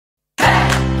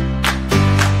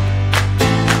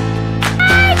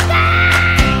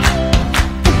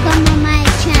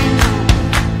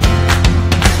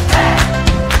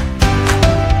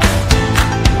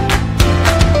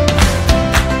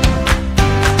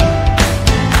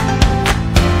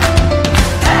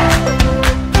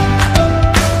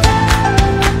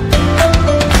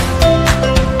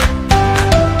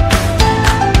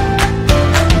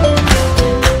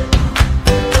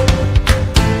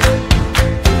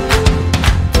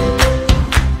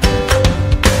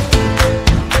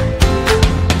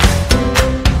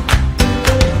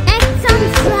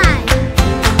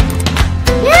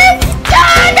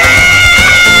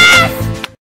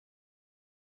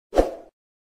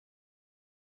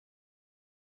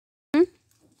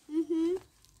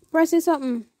Press it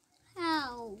something.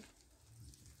 How?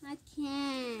 I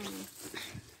can't.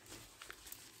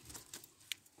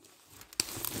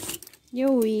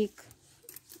 You're weak.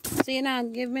 So you know,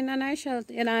 give me a nice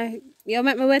shelter. You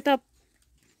make me wet up.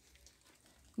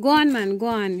 Go on, man. Go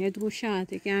on. You're too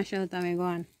short. You can't shelter me. Go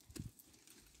on.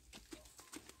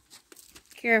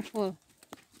 Careful.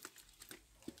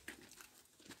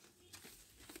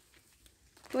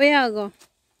 Where you go?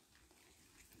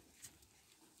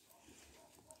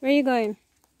 Where you going?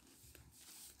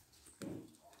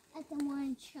 At the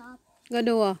wine shop. Go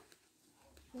do what?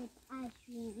 With ice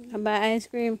cream. I buy ice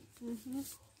cream. Mm-hmm.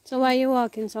 So why are you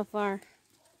walking so far?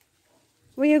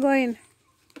 Where you going?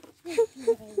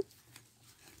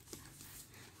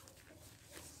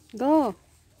 Go.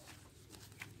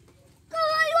 Come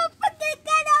on, you fucking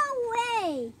get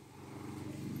away!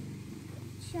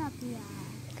 Shop, yeah.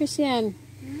 Kristian,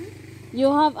 Hmm?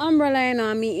 you have umbrella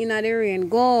on me in the rain.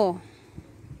 Go.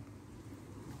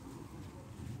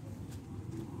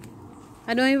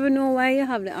 I don't even know why you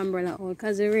have the umbrella out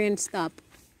because the rain stopped.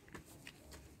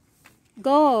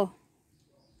 Go.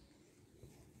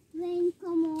 Rain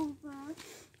come over.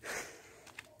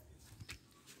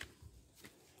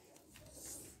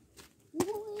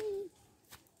 Boy,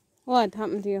 What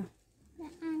happened to you? the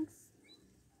ants.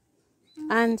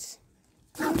 Ants.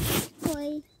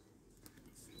 Boy,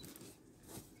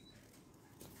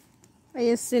 Are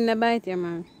you sin the bite you,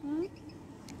 man? hmm?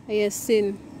 Are you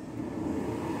sin?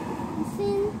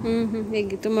 Sin. You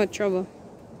get too much trouble.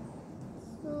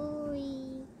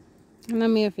 Sorry. And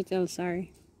I'm here to tell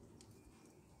sorry.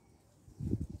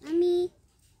 Mommy.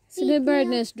 See the bird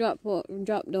nest drop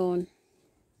down.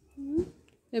 Hmm?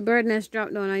 The bird nest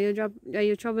drop down. Are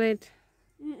you troubled?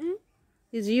 Mm-mm.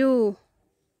 It's you.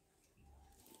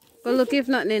 Go look if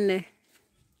nothing in there.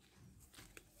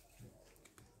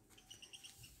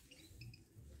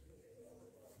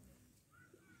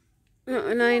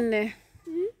 Nothing in there.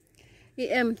 Hmm?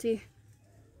 It's empty.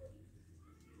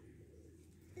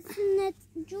 It's a net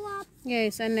drop. Yeah,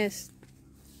 it's a nest.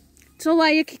 So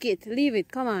why you kick it? Leave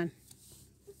it. Come on.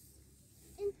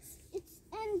 It's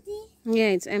empty. Yeah,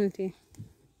 it's empty.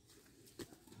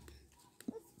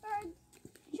 This bird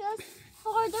just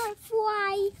harder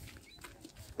fly.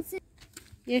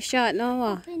 You shot now,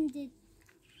 what? Opened it.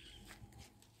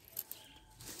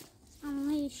 I'm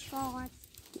really short.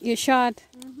 You shot?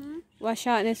 Mm-hmm. What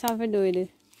shotness have to do with it?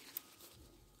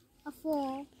 A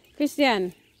fall.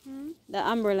 Kristian, Hmm? the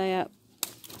umbrella, yeah.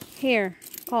 Here,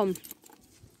 come.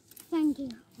 Thank you.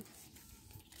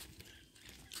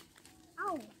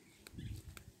 Ow.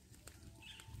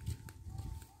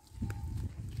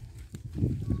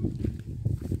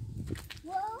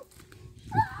 Whoa.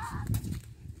 Ah!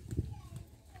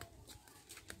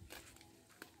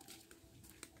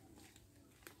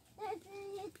 There's a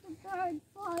little bird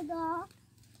father.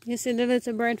 You see the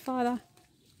little bird father?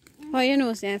 How you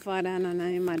know say father and not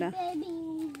your mother? Baby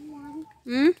one.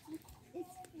 Hmm?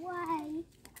 It's white.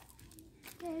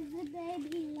 There's a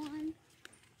baby one.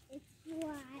 It's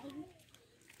white.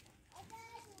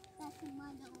 That's the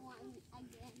mother one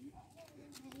again.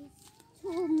 There's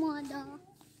two mother.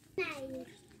 Nice.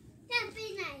 That'd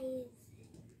be nice.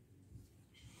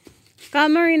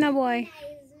 Come, Marina boy. Nice,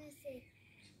 Missy.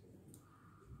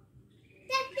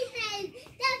 That'd be nice.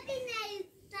 That'd be nice.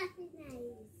 That'd be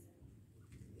nice.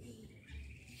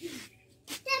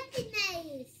 That'd be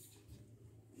nice.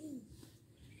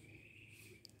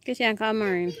 Kristian, come,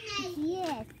 Marina.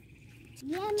 Yes.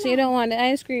 Yeah, So you don't want the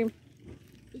ice cream?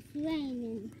 it's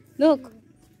raining. Look.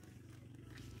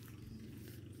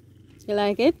 You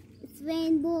like it? It's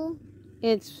rainbow.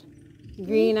 It's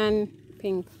green and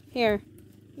pink. Here.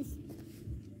 It's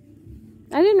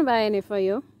I didn't buy any for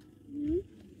you. mm,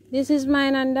 This is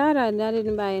mine and Dada. I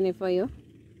didn't buy any for you.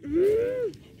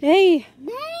 dang Hey, it.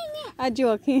 a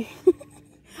joke.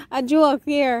 A joke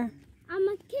here.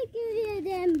 I'ma kick you your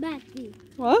damn battery.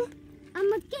 What?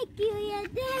 I'ma kick you your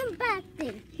damn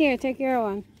battery. Here, take your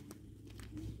one.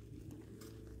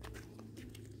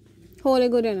 Hold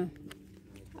it good enough.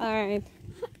 Alright.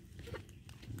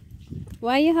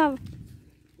 Why you have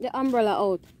the umbrella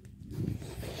out?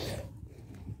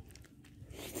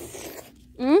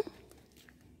 Hmm?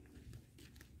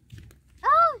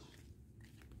 Oh,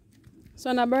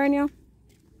 So not burn you?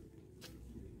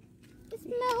 it's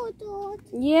melted.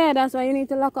 Yeah, that's why you need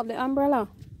to lock up the umbrella.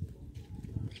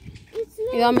 It's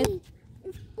You want me- ready.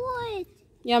 It's spoiled.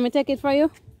 You want me to take it for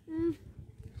you? You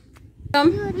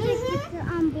Come. take it to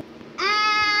umbrella.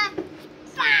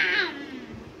 Bam!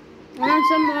 I want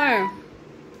some more.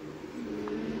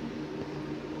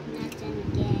 Not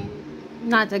again.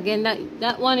 Not again.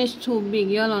 That one is too big.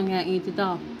 You alone can eat it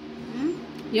off. Hmm?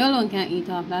 You alone can't eat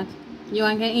off that. You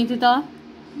one can eat it off?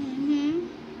 Mm-hmm.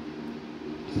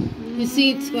 You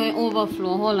see it's going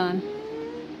overflow. Hold on.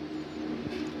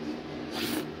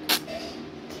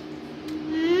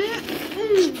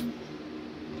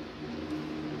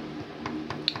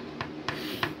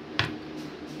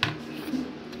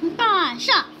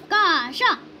 Gosh.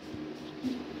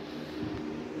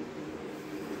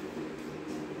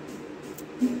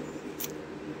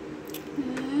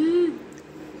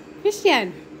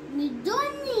 Kristian, You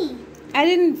don't need. I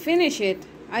didn't finish it.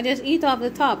 I just eat off the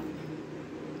top.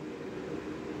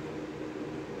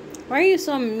 Why are you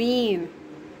so mean?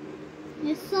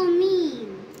 You're so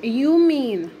mean. You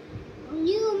mean.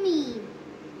 You mean.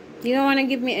 You don't want to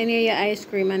give me any of your ice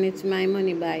cream and it's my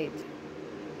money, buy it.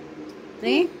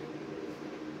 Eh?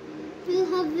 You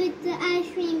have the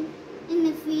ice cream in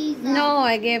the freezer. No,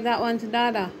 I gave that one to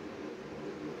Dada.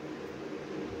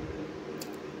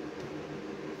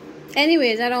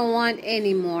 Anyways, I don't want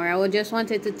any more. I would just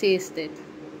wanted to taste it.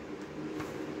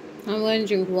 I'm going to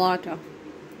drink water.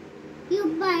 You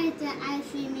buy the ice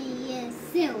cream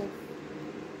yourself.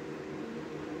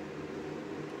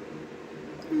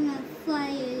 I'm gonna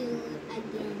fire you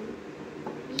again.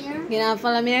 Here. You gonna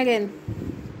follow me again?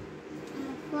 I'm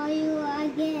gonna fire you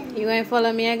again. You going to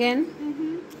follow me again?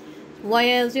 Mm-hmm. What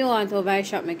else you want over at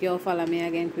shop make you follow me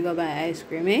again? We go buy ice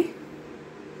cream, eh?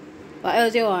 What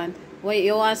else you want? Wait,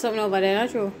 you want something over there, not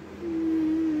true?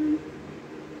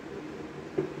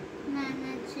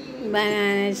 Banana chips.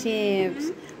 Banana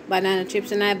chips. Banana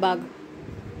chips in my bag.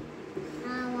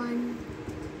 I want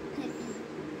peppy.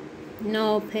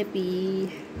 No,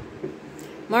 Peppy.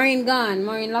 Maureen gone.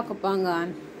 Maureen lock up and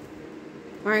gone.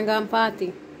 Maureen gone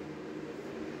party.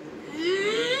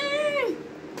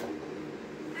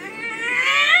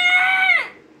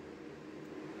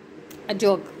 A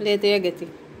joke. Later you get it.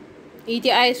 Eat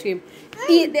your ice cream.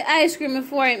 Eat the ice cream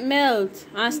before it melts.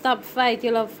 And stop fight.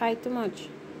 You love fight too much.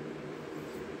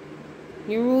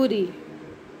 You're Rudy.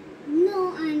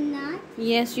 No, I'm not.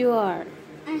 Yes, you are.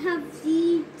 I have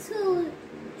 3 stars.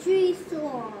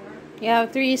 You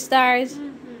have 3 stars?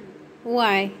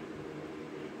 Why?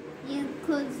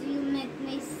 Because you make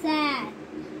me sad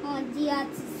on the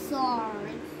other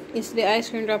side. It's the ice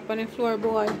cream drop on the floor,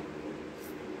 boy.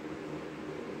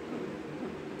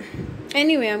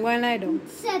 Anyway, I'm going to lie down.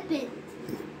 Accept it.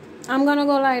 I'm going to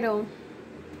go lie down.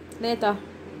 Later.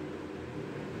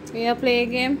 You play a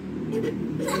game?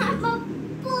 I'm a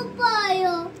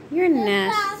football. You're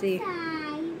nasty.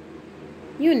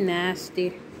 You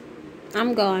nasty.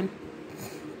 I'm gone.